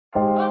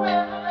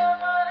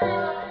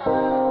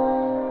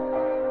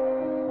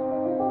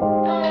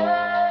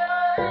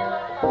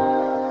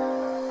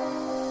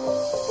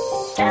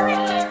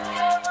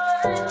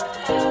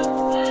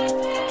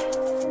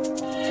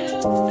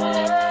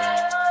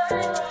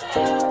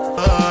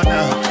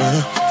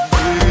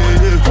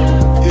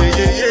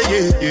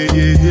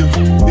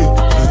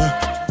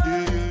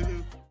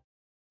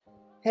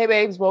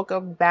babes,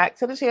 welcome back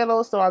to the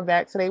channel. So I'm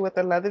back today with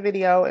another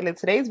video, and in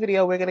today's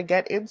video we're gonna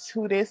get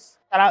into this.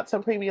 Shout out to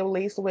Premium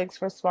Lace Wigs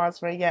for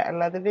sponsoring yet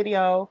another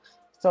video.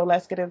 So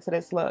let's get into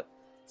this look.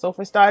 So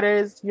for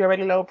starters, you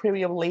already know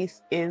Premium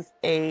Lace is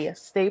a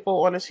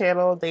staple on the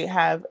channel. They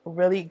have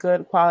really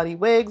good quality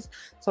wigs.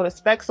 So the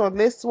specs on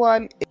this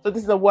one, so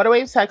this is a water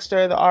wave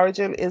texture. The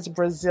origin is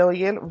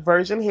Brazilian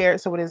virgin hair,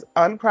 so it is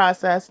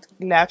unprocessed,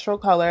 natural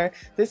color.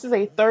 This is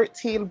a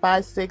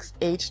 13x6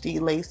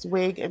 HD lace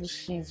wig, and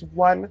she's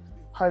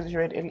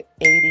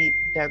 180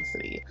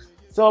 density.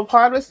 So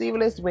upon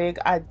receiving this wig,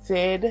 I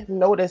did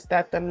notice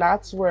that the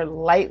knots were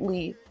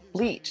lightly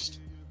bleached,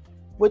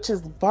 which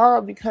is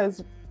bomb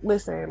because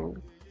listen,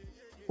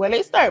 when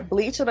they start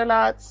bleaching the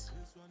knots,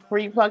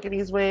 pre-plucking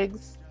these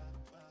wigs,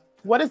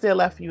 what is there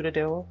left for you to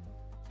do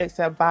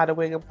except buy the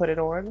wig and put it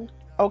on?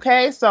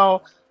 Okay,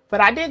 so,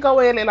 but I did go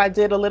in and I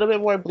did a little bit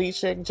more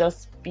bleaching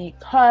just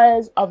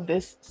because of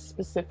this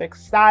specific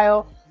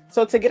style.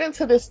 So to get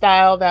into this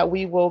style that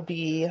we will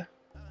be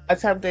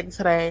attempting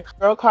today,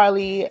 girl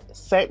Carly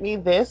sent me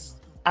this.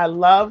 I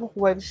love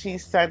when she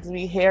sends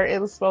me hair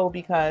inspo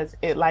because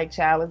it like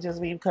challenges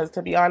me, because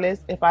to be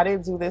honest, if I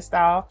didn't do this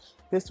style,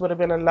 this would have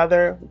been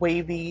another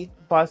wavy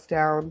bust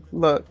down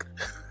look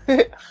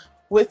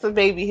with some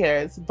baby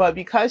hairs. But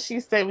because she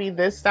sent me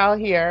this style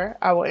here,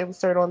 I will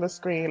insert on the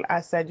screen,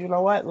 I said, you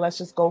know what, let's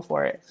just go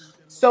for it.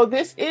 So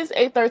this is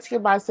a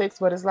 13x6,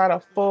 but it's not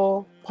a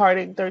full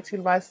parting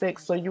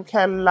 13x6, so you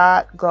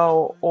cannot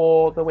go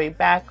all the way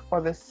back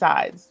on the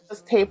sides.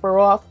 Just taper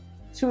off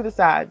to the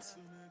sides.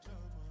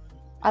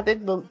 I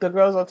think the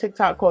girls on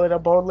TikTok call it a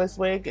boneless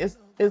wig.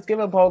 It's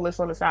given boneless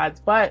on the sides,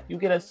 but you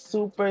get a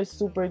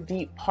super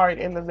deep part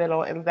in the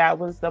middle, and that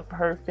was the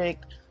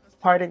perfect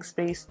parting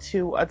space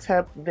to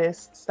attempt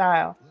this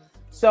style.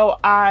 So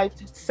I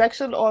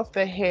sectioned off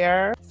the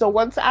hair. So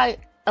once I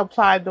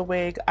applied the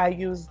wig, I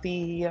used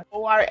the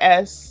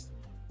ORS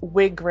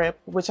wig grip,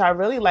 which I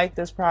really like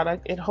this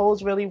product. It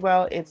holds really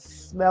well, it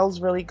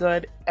smells really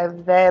good.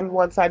 And then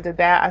once I did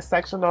that, I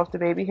sectioned off the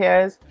baby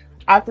hairs.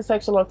 After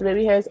sectioning off the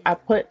baby hairs, I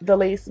put the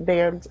lace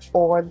bands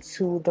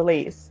onto the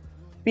lace.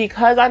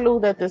 Because I knew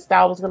that this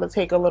style was going to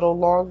take a little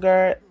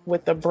longer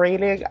with the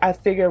braiding, I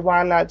figured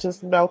why not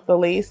just melt the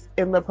lace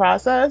in the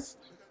process.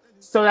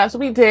 So that's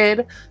what we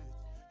did.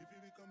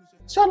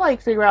 Trying to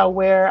like figure out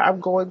where I'm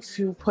going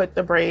to put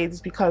the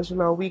braids, because you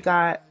know we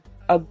got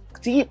a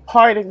deep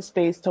parting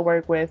space to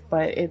work with,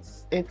 but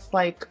it's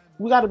like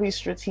we got to be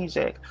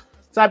strategic.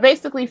 So I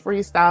basically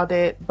freestyled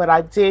it, but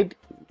I did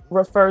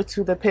refer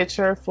to the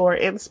picture for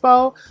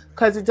inspo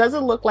because it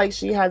doesn't look like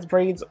she has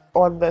braids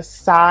on the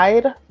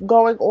side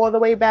going all the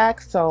way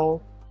back.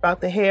 So about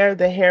the hair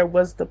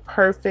was the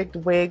perfect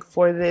wig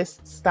for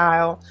this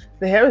style.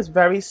 The hair is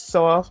very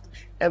soft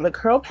and the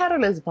curl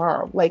pattern is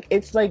bomb. Like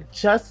it's like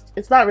just,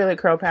 it's not really a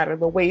curl pattern,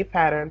 the wave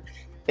pattern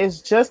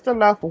is just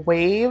enough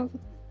wave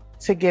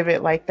to give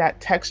it like that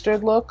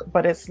textured look,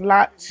 but it's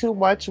not too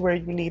much where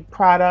you need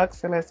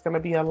products and it's going to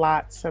be a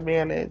lot to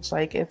manage.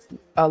 Like it's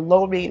a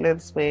low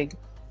maintenance wig,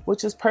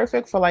 which is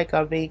perfect for like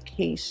a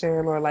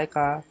vacation or like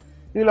a,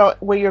 you know,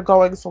 when you're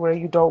going somewhere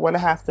you don't want to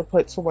have to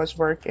put too much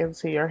work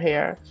into your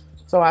hair.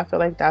 So I feel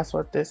like that's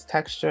what this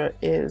texture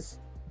is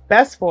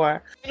best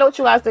for. You know what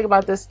you guys think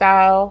about this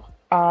style?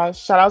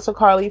 Shout out to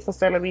Carly for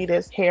sending me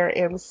this hair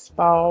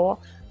inspo.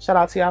 Shout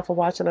out to y'all for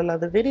watching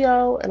another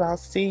video, and I'll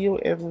see you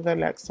in the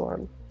next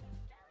one.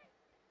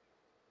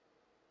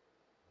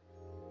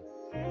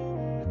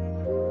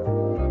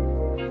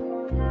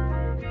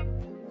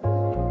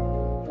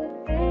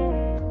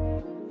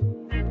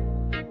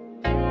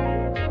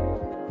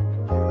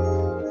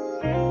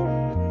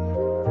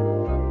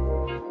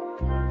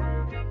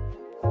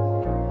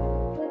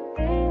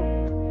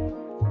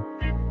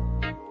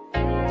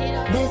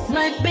 This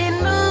might be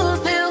new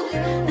to,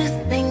 this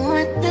thing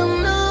might feel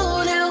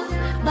new to,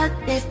 but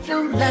if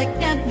you like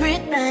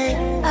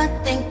everything, I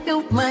think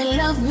you might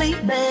love me,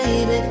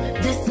 baby.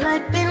 This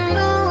might be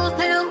new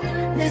to,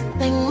 this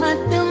thing might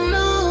feel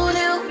new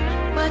to,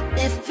 but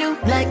if you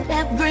like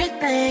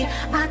everything,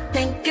 I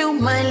think you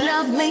might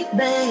love me,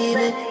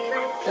 baby.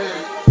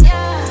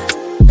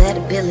 Bet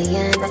 $1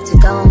 billion that you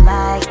gon'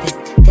 like this,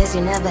 cause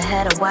you never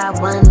had a wild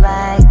one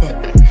like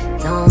that.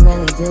 Don't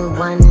really do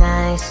one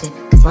night shit,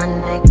 cause one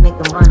night make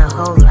them want a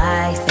whole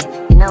life.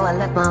 And you know I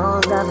left my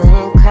old lover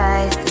in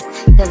crisis,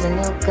 cause a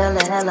new girl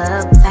a hella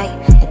uptight.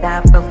 And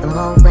God broke the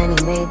mold when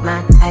he made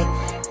my type.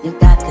 You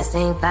got the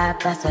same vibe,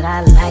 that's what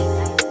I like.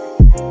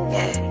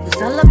 Yeah,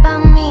 it's all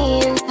about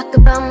me and talk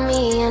about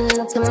me and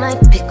look at my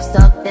pics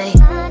all day.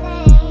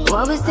 You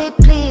always say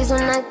please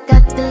when I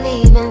got to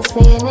leave and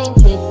say it ain't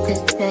good to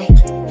stay.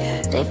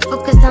 They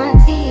focus on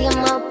T,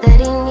 I'm all that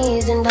he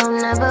needs and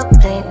don't ever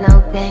play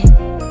no game.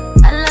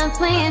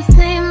 When you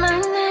say my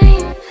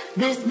name,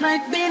 this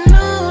might be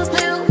new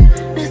to,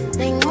 this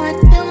thing might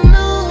feel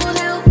new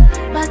to,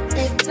 but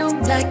if you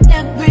like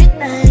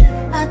everything,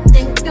 I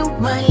think you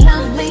might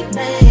love me,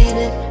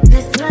 baby.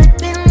 This might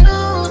be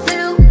new to,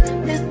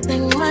 this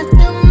thing might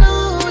feel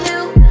new to,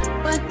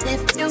 but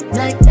if you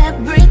like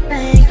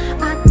everything,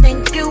 I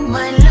think you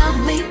might love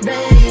me,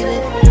 baby.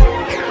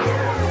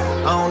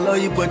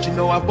 but you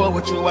know I fuck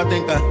with you. I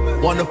think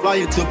I wanna fly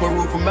you to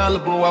Peru from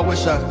Malibu. I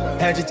wish I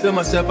had you to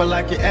myself. I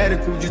like your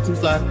attitude, you too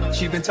fly.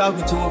 She been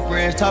talking to her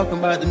friends, talking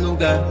about the new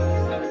guy.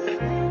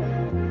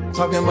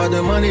 Talking about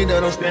the money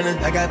that I'm spending.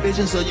 I got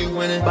vision, so you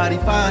winning. Body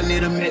fire,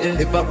 need a mitten.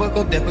 If I fuck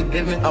up, then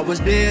forgiven. I was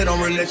dead on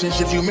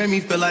relationships, you made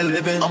me feel like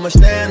living. I'ma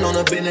stand on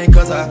a business,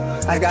 cause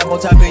I got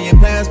multi-million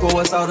plans for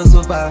us all to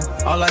survive.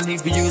 All I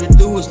need for you to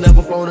do is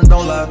never fold and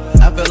don't lie.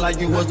 I felt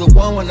like you was the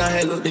one when I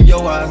had looked in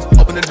your eyes.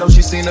 Open the door,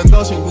 she seen the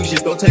ghost, and we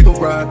should go take a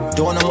ride.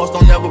 Doing the most,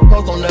 don't never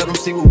post, don't let them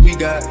see what we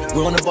got.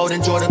 We're on the boat,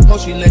 enjoy the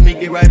coast, she let me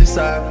get right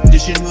inside.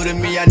 This shit new to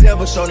me, I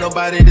never show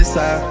nobody this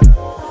side.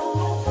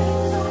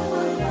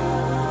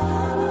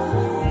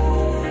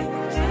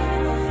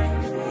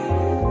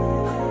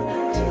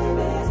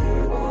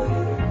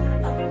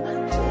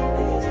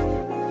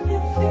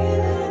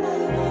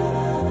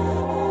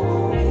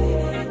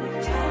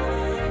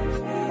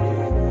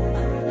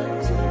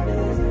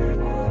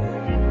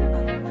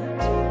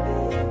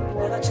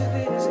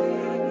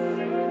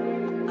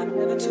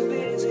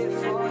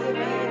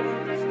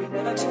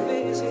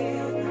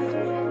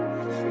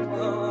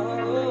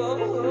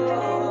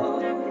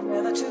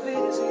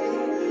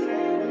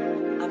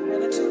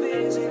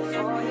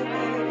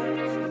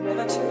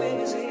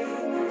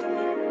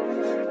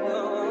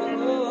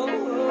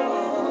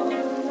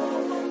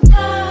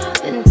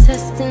 Been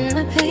testing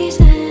the patience.